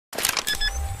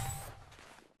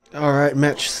Alright,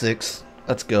 match 6.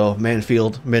 Let's go.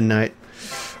 Manfield, midnight.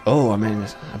 Oh, I mean,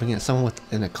 I've been getting someone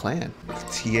in a clan.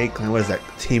 T8 clan, what is that?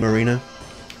 Team Arena?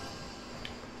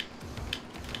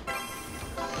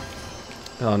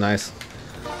 Oh, nice.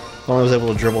 Only I was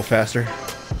able to dribble faster.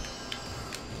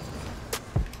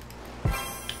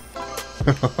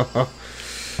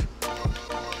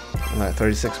 Alright,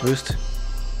 36 boost.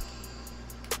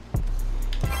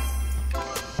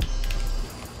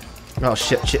 Oh,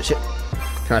 shit.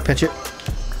 Can I pinch it?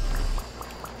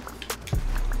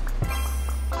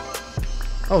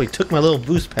 Oh, he took my little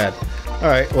boost pad.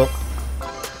 Alright, well,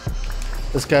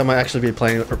 this guy might actually be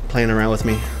playing around with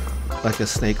me like a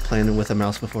snake playing with a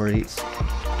mouse before it eats.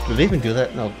 Did they even do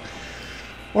that? No.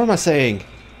 What am I saying?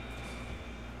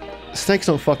 Snakes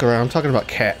don't fuck around. I'm talking about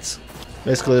cats.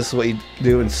 Basically, this is what you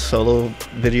do in solo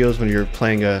videos when you're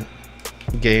playing a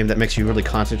game that makes you really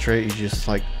concentrate. You just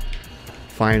like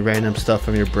find random stuff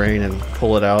from your brain and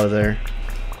pull it out of there.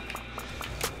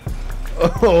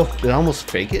 Oh, did I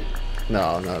almost fake it?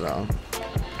 No.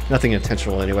 Nothing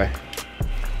intentional anyway.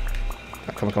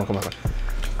 Oh, come on.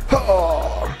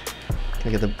 Oh! Can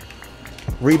I get the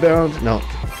rebound? No.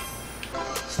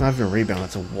 It's not even a rebound,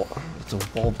 it's a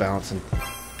wall bounce and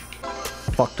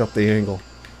fucked up the angle.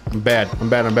 I'm bad.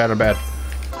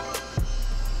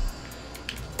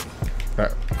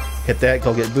 Alright. Hit that,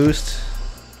 go get boost.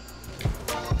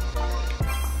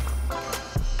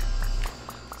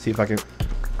 See if I can.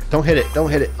 Don't hit it.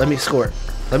 Let me score it.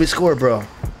 Bro.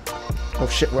 Oh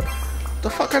shit, what the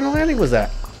fuck kind of landing was that?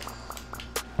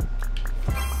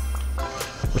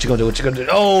 What you gonna do?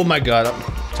 Oh my god, I'm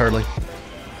turtling.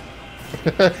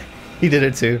 He did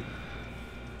it too.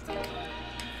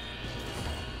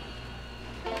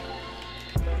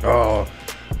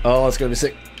 Oh, it's gonna be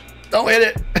sick. Don't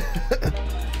hit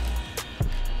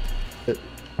it.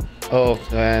 Oh,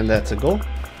 and that's a goal.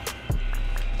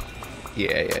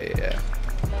 Yeah.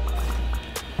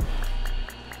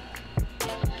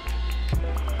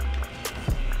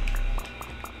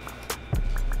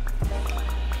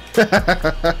 I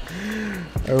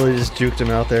really just juked him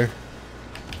out there.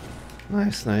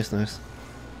 Nice.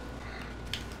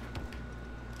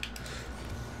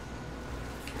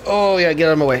 Oh yeah, get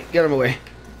out of my way.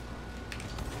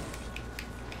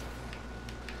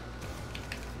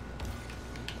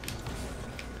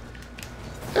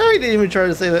 Oh, he didn't even try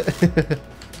to say that.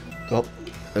 Well,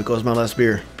 there goes my last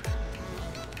beer.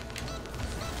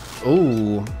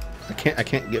 Oh, I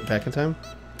can't get back in time.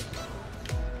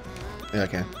 Yeah, I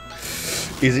can.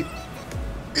 Easy.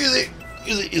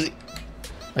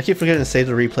 I keep forgetting to save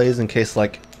the replays in case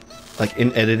like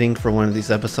in editing for one of these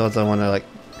episodes I want to like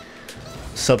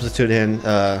substitute in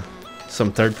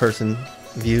some third-person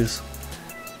views.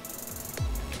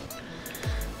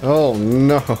 Oh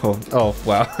no! Oh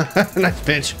wow! Nice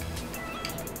pinch.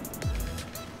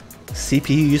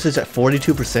 CPU usage at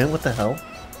 42%. What the hell?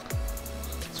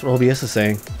 That's what OBS is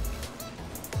saying.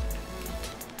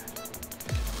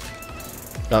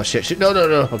 Oh shit! No!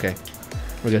 Okay,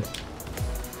 we're good.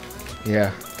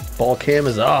 Yeah, ball cam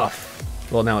is off.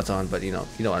 Well, now it's on, but you know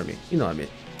what I mean.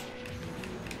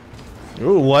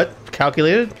 Ooh, what?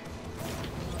 Calculated?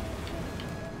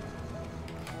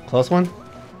 Close one?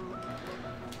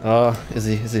 Is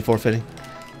he forfeiting?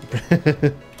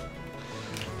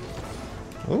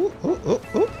 Ooh.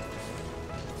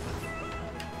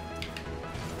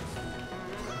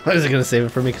 Is he gonna save it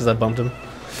for me because I bumped him?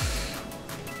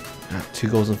 2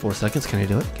 goals in 4 seconds. Can I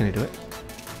do it?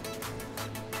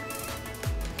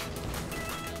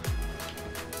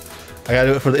 I gotta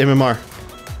do it for the MMR.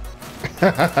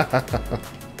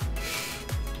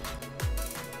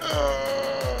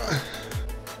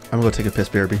 I'm gonna go take a piss,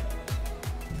 BRB.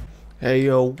 Hey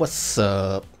yo, what's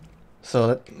up?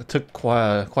 So it took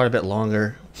quite a bit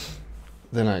longer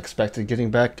than I expected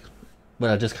getting back, but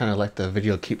I just kind of let the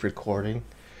video keep recording.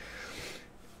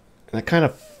 And it kind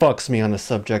of fucks me on the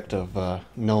subject of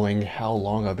knowing how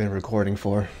long I've been recording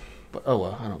for. But oh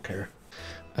well, I don't care.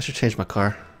 I should change my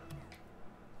car.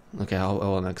 Okay,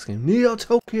 I'll next game. Neo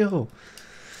Tokyo!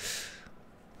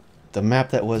 The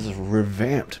map that was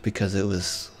revamped because it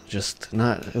was just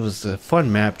not... It was a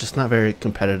fun map, just not very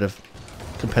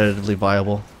competitively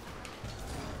viable.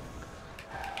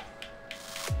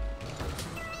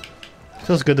 It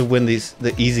feels good to win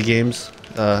the easy games.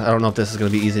 I don't know if this is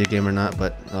going to be easy game or not,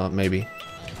 but maybe.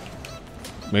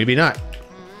 Maybe not.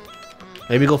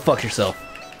 Maybe go fuck yourself.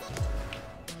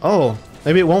 Oh,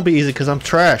 maybe it won't be easy because I'm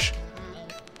trash.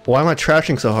 Why am I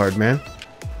trashing so hard, man?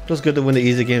 It feels good to win the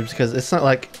easy games because it's not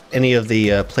like any of the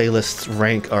playlists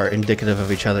rank are indicative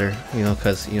of each other, you know,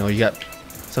 because, you know, you got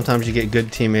Sometimes you get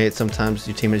good teammates, sometimes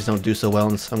your teammates don't do so well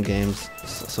in some games.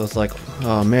 So it's like,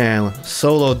 oh man,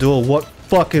 solo duel, what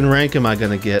fucking rank am I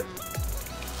gonna get?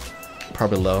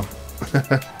 Probably low.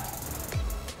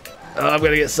 Oh, I'm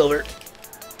gonna get silver.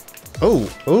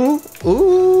 Oh, ooh,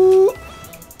 ooh.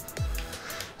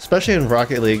 Especially in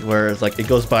Rocket League, where it's like it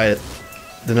goes by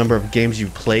the number of games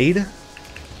you've played,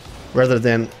 rather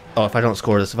than, oh, if I don't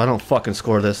score this, if I don't fucking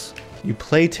score this. You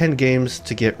play 10 games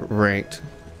to get ranked.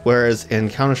 Whereas in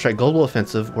Counter-Strike Global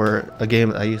Offensive, where a game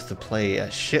that I used to play a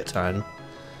shit ton,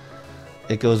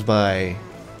 it goes by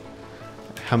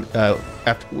how,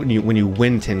 after when you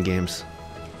win 10 games.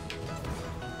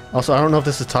 Also, I don't know if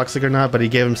this is toxic or not, but he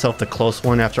gave himself the close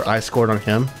one after I scored on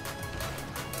him.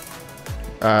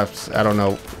 I don't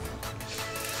know.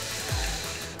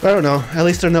 I don't know. At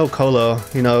least there's no Colo.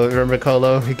 You know, remember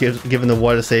Colo? He given the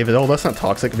what to save it. Oh, that's not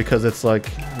toxic because it's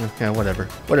like, yeah, whatever.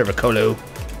 Whatever, Colo.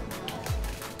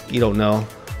 You don't know.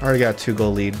 I already got a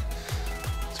 2-goal lead.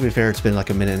 To be fair, it's been like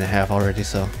a minute and a half already,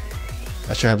 so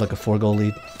I should have like a 4-goal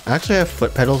lead. I actually have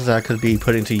foot pedals that I could be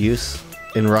putting to use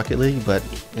in Rocket League, but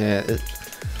yeah,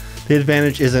 the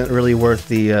advantage isn't really worth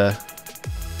the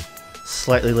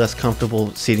slightly less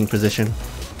comfortable seating position.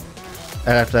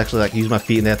 I'd have to actually like use my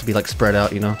feet and they have to be like spread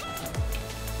out, you know.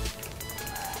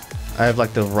 I have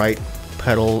like the right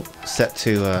pedal set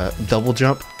to double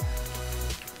jump,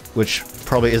 which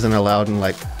probably isn't allowed in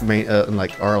like main in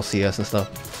like RLCS and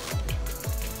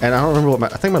stuff. And I don't remember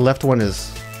what I think my left one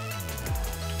is.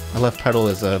 My left pedal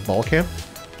is a ball cam.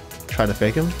 Try to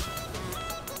fake him.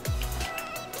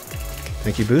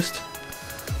 Thank you, boost.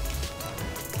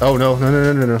 Oh no, no,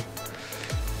 no, no, no,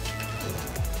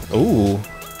 no. Ooh.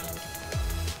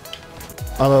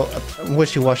 Although I'm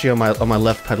wishy-washy on my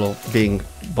left pedal being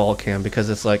ball cam, because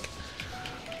it's like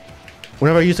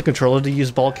whenever I use the controller to use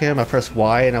ball cam, I press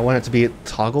Y and I want it to be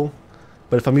toggle.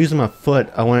 But if I'm using my foot,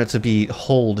 I want it to be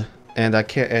hold, and I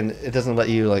can't, and it doesn't let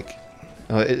you like.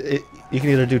 You can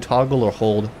either do toggle or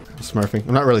hold. I'm smurfing.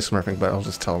 I'm not really smurfing, but I'll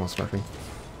just tell them I'm smurfing.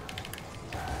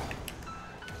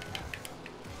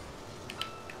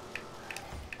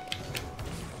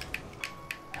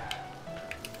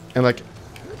 And like,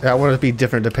 I want it to be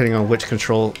different depending on which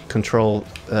control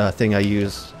thing I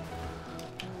use.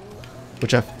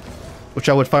 Which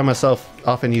I would find myself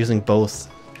often using both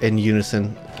in unison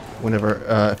whenever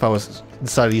if I was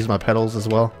decided to use my pedals as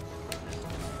well.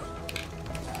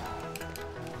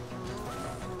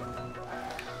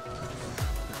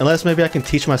 Unless maybe I can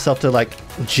teach myself to like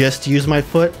just use my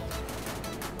foot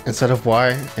instead of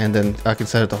Y, and then I can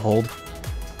set it to hold.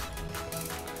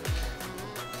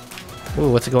 Ooh,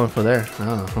 what's it going for there?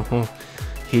 Oh,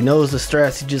 he knows the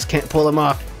strats, he just can't pull them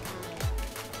off.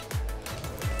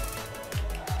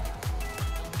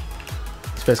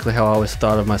 That's basically how I always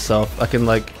thought of myself. I can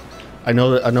like, I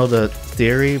know the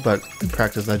theory, but in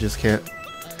practice I just can't.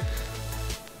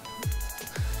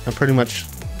 I'm pretty much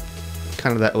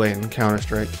kind of that way in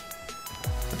Counter-Strike.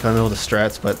 I kind of know the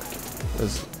strats, but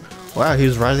wow, he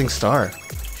was Rising Star.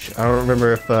 I don't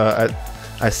remember if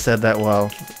I said that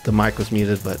while the mic was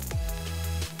muted, but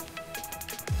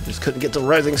I just couldn't get to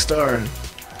Rising Star.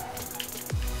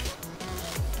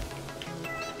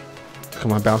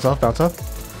 Come on, bounce off, bounce off.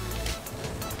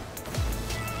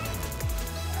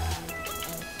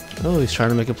 Oh, he's trying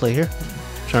to make a play here.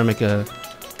 Trying to make a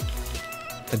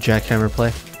jackhammer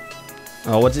play.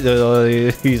 Oh, what's he doing?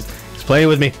 Oh, he's playing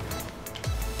with me.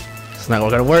 It's not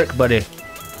gonna work, buddy.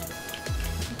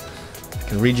 I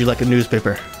can read you like a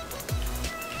newspaper.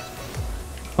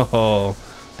 Oh,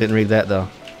 didn't read that though.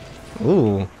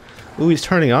 Ooh, ooh, he's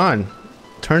turning on.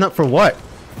 Turn up for what?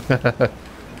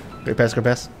 Great pass, great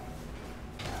pass.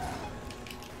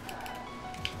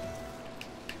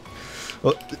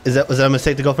 Oh, was that a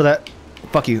mistake to go for that?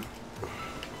 Fuck you.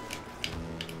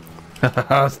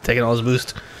 I was taking all his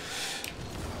boost.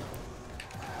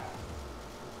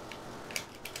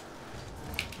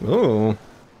 Ooh.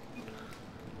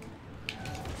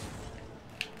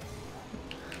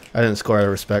 I didn't score out of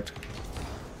respect.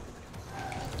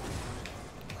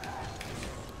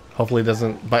 Hopefully it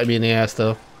doesn't bite me in the ass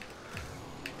though.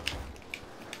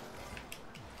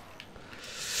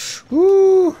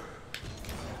 Woo!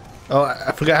 Oh,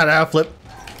 I forgot how to outflip.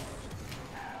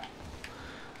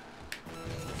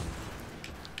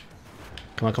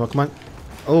 Come on, come on, come on.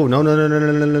 Oh, no, no, no, no,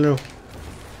 no, no, no, no.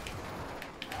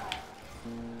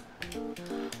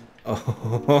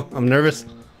 Oh, I'm nervous.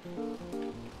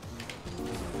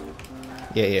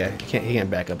 Yeah, he can't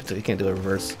back up until he can't do a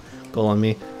reverse goal on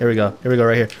me. Here we go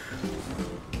right here.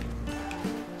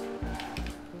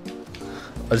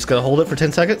 I just gotta hold it for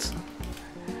 10 seconds.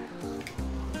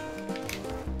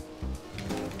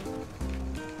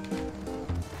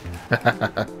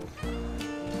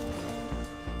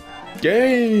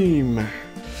 Game!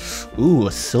 Ooh,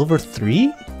 a silver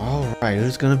 3? Alright,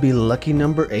 who's gonna be lucky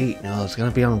number 8? No, it's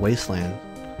gonna be on Wasteland.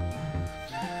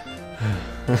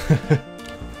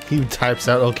 He types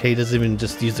out okay, doesn't even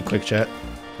just use the quick chat.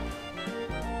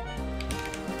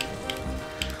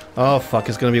 Oh fuck,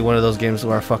 it's gonna be one of those games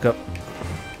where I fuck up.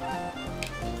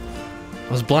 I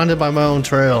was blinded by my own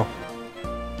trail.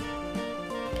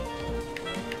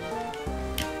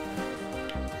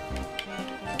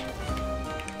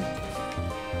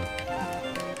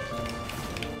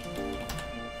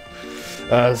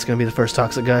 This is gonna be the first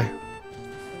toxic guy.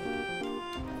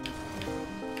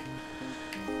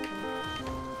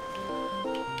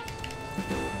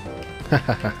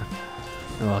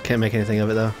 Oh, I can't make anything of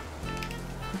it though.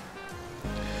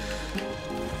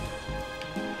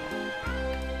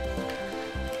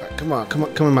 Right, come on,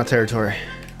 come in my territory.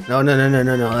 No,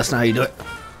 that's not how you do it.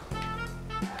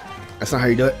 That's not how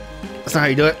you do it. That's not how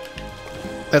you do it.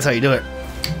 That's how you do it.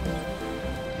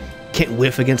 Can't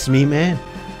whiff against me, man.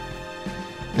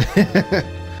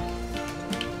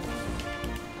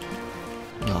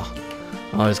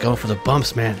 Oh, he's going for the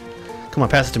bumps, man. Come on,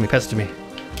 pass it to me, pass it to me.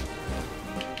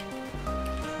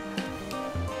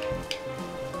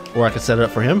 Or I could set it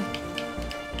up for him.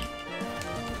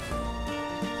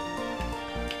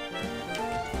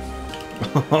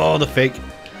 Oh, the fake.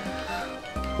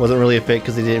 Wasn't really a fake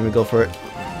because he didn't even go for it.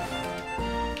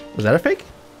 Was that a fake?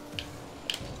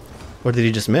 Or did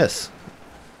he just miss?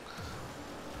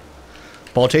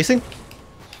 Ball chasing?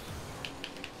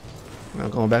 Now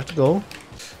going back to goal.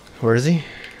 Where is he?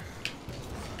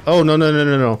 Oh,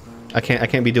 no. I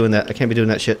can't be doing that. I can't be doing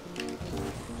that shit.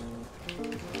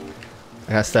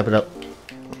 I gotta step it up.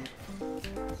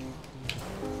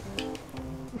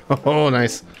 Oh,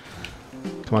 nice.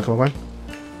 Come on.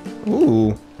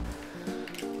 Ooh.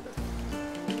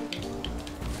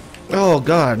 Oh,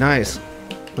 God, nice.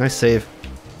 Nice save.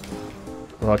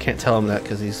 Well, I can't tell him that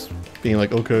because he's being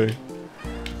like, okay.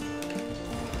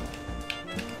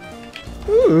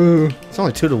 Ooh. It's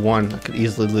only 2-1. I could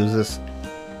easily lose this.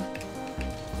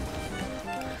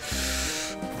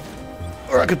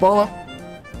 Or I could ball up.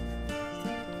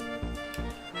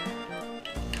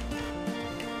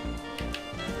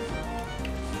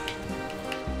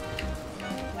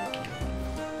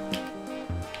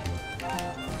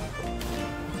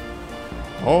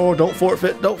 Oh, don't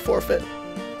forfeit, don't forfeit.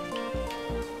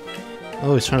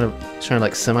 Oh, he's trying to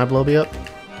like semi-blow me up.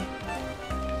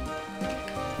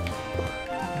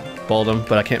 Balled him,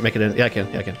 but I can't make it in. Yeah, I can.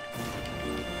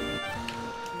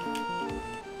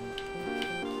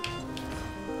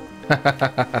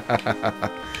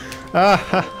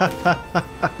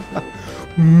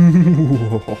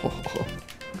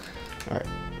 Alright.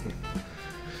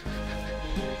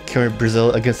 Carry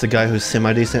Brazil against the guy who's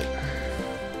semi-decent.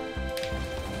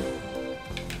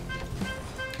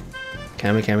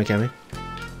 Cammy.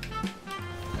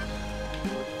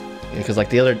 Yeah, because like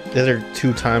the other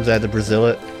 2 times I had to Brazil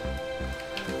it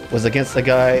was against a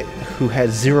guy who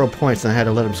had 0 points and I had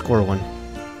to let him score 1.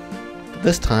 But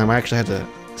this time I actually had to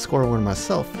score 1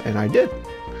 myself, and I did.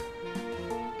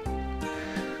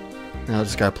 Now I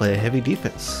just gotta play a heavy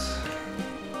defense.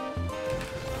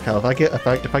 Hell, if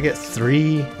I get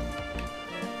 3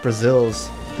 Brazils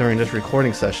during this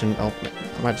recording session, I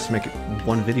might just make it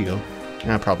 1 video.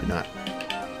 Nah, probably not.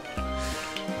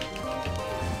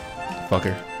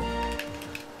 Fucker.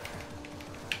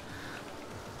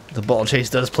 The ball chase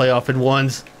does play off in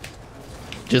 1s.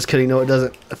 Just kidding, no it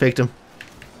doesn't. I faked him.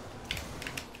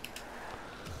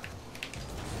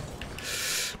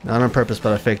 Not on purpose,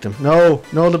 but I faked him. No,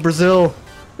 the Brazil.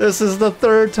 This is the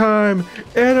 3rd time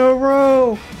in a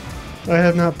row. I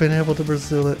have not been able to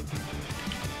Brazil it.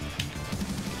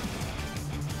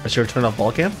 I should have turned off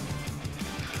ball cam,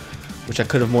 which I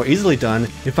could have more easily done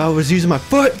if I was using my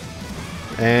foot.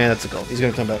 And that's a goal. He's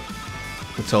gonna come back.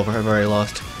 It's over. I've already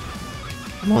lost.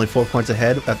 I'm only 4 points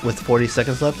ahead with 40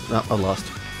 seconds left. No, I lost.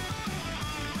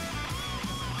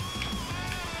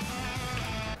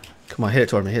 Come on, hit it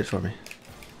toward me.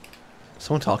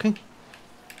 Someone talking?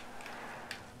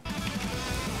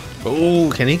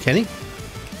 Oh, can he?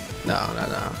 No.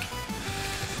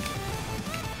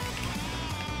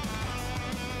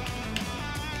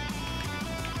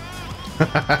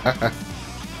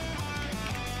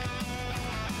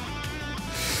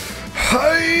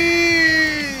 Hi!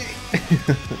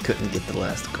 Couldn't get the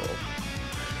last goal.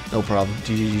 No problem.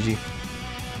 GG.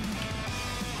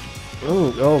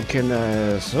 Oh,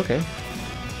 okay.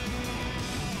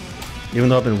 Even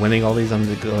though I've been winning all these, I'm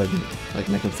gonna go ahead and like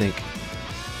make him think.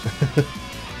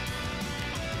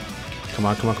 Come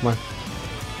on.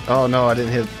 Oh no, I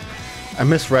didn't hit. I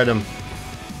misread him.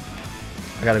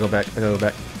 I gotta go back. I gotta go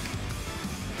back.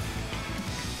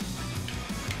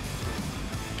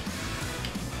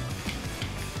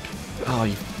 Oh,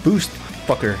 you boost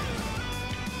fucker.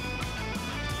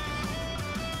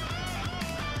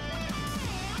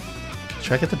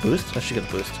 Should I get the boost? I should get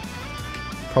the boost.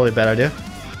 Probably a bad idea.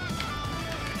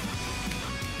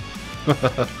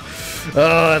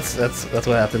 Oh, that's what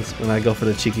happens when I go for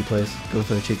the cheeky plays. Go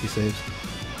for the cheeky saves.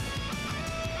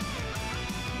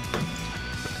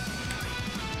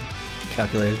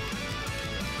 Calculated.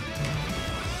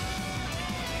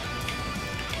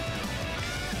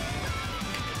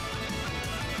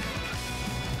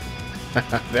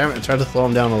 Damn it, I tried to slow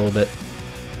him down a little bit.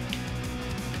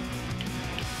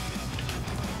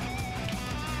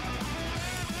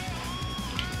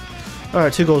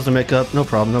 Alright, 2 goals to make up. No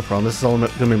problem, no problem. This is all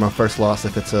gonna be my first loss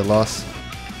if it's a loss.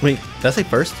 Wait, did I say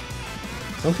first?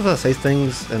 Sometimes I say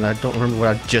things and I don't remember what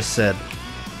I just said.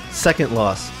 Second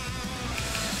loss.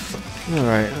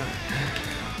 Alright.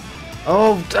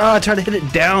 Oh, I tried to hit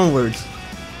it downwards.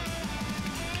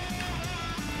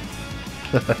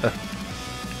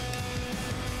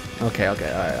 Okay,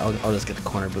 alright. I'll just get the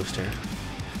corner boost here.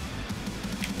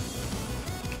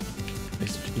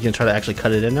 You gonna try to actually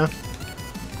cut it in now?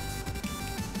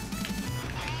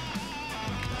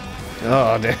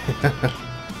 Oh, damn.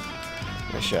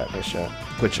 Nice shot, nice shot.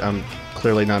 Which I'm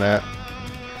clearly not at.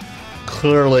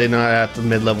 Clearly not at the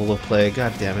mid-level of play.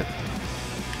 God damn it.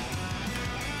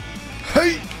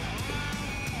 Hey!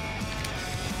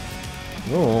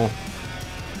 Oh.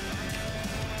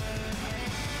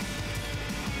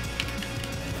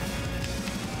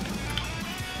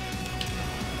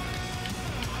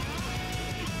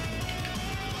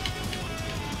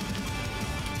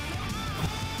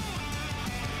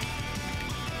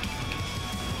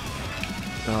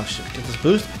 Oh shit, get this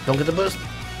boost. Don't get the boost.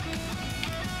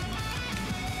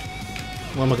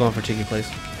 What am I going for, cheeky place?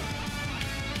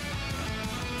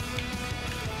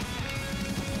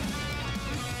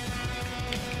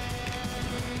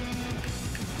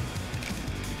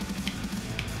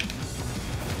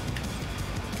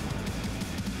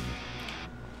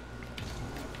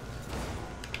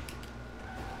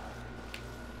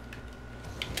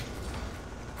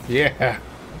 Yeah.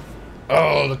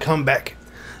 Oh, the comeback.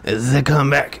 Is the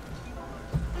comeback.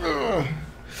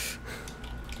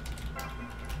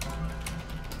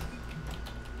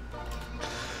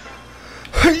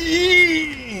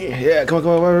 Yeah, come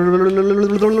on.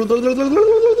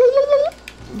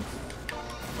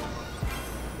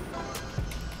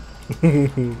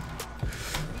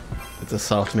 It's a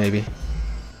soft maybe.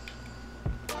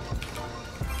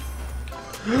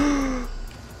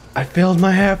 I failed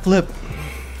my half flip.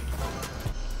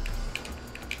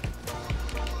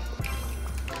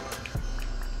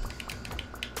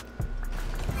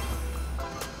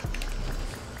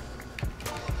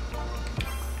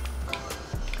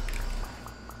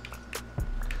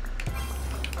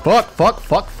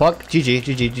 Fuck.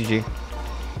 GG.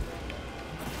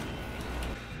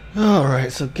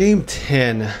 Alright, so game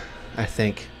 10, I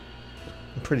think.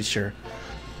 I'm pretty sure.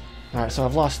 Alright, so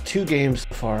I've lost 2 games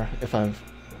so far, if I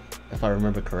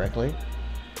remember correctly.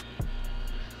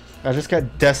 I just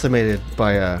got decimated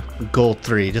by goal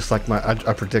 3, just like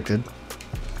I predicted.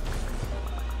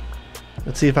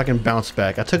 Let's see if I can bounce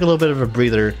back. I took a little bit of a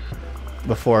breather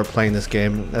before playing this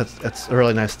game. That's a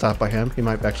really nice stop by him. He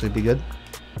might actually be good.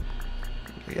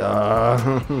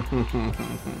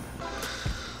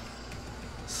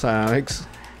 Sonics.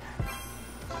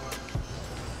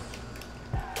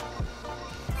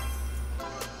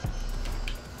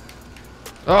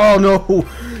 Oh no!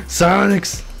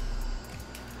 Sonics!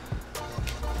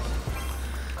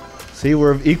 See,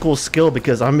 we're of equal skill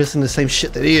because I'm missing the same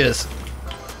shit that he is.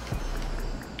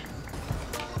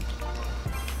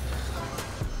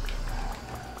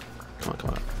 Come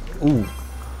on. Ooh.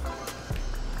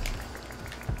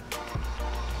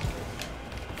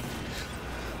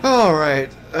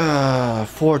 Alright,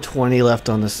 4:20 left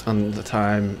on the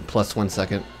time, plus 1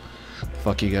 second.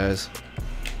 Fuck you guys.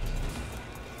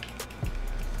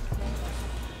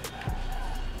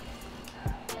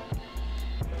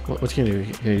 What can you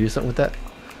do? Can you do something with that?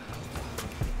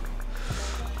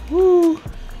 Woo!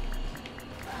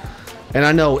 And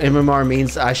I know MMR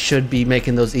means I should be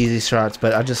making those easy shots,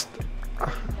 but I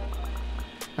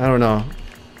don't know.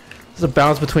 There's a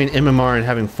balance between MMR and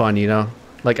having fun, you know?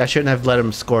 Like, I shouldn't have let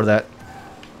him score that.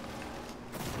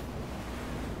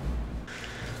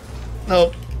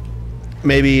 Nope.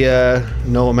 Maybe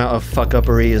no amount of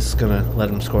fuck-uppery is gonna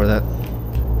let him score that.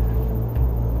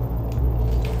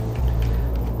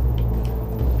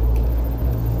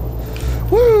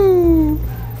 Woo!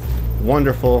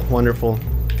 Wonderful, wonderful.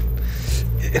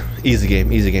 Easy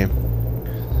game, easy game.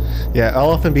 Yeah, I'll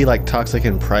often be like toxic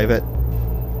in private,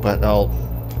 but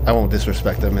I won't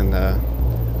disrespect them in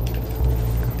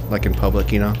like in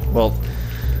public, you know. Well,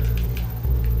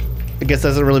 I guess that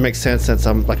doesn't really make sense since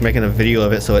I'm like making a video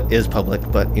of it, so it is public.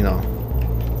 But you know,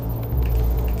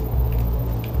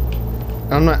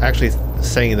 I'm not actually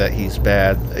saying that he's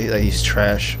bad, that he's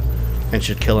trash, and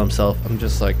should kill himself. I'm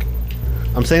just like,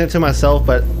 I'm saying it to myself,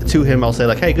 but to him, I'll say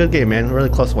like, "Hey, good game, man. Really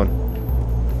close one."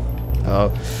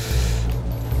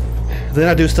 Then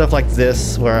I do stuff like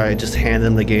this where I just hand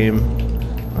him the game.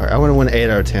 All right, I want to win 8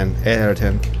 out of 10. 8 out of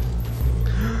 10.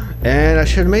 And I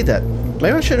should have made that.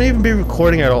 Maybe I shouldn't even be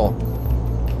recording at all.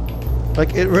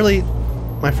 Like, it really...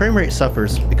 My frame rate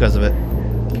suffers because of it.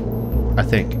 I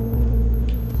think.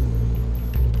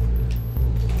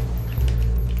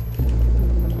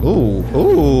 Ooh,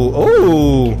 ooh,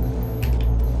 ooh!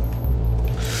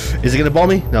 Is he gonna ball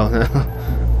me? No, no.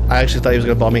 I actually thought he was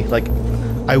gonna ball me. Like,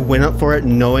 I went up for it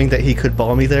knowing that he could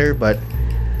ball me there, but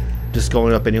just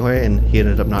going up anyway, and he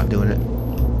ended up not doing it.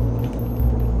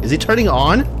 Is he turning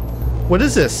on? What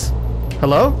is this?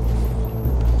 Hello?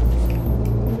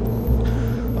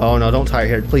 Oh no, don't tie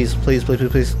here. Please, please, please, please,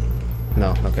 please.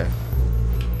 No, okay.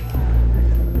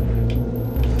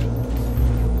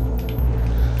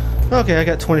 Okay, I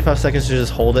got 25 seconds to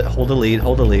just hold it, hold the lead,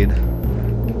 hold the lead.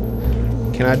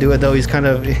 Can I do it though? He's kind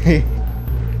of...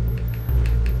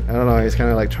 I don't know, he's kind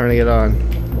of like turning it on.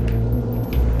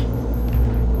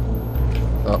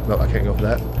 Oh, no, I can't go for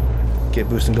that. Get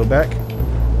boost and go back.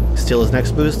 Steal his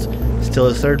next boost. Steal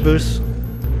his third boost.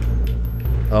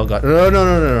 Oh god. No, no,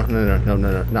 no, no, no, no,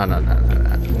 no, no, no, no,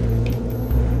 no,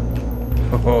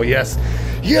 no. Oh, yes.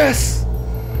 Yes!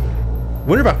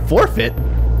 Wonder about forfeit?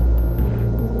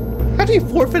 How do you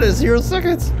forfeit at 0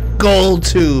 seconds? Gold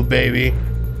 2, baby.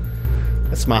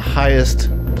 That's my highest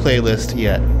playlist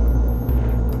yet.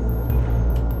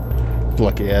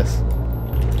 Lucky ass.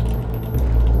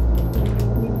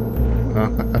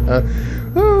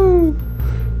 Woo.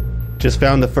 Just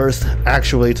found the first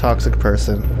actually toxic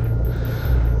person.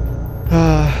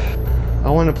 I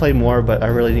want to play more, but I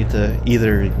really need to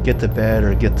either get to bed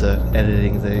or get to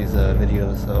editing these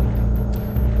videos. So,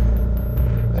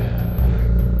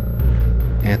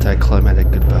 anticlimactic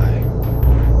goodbye.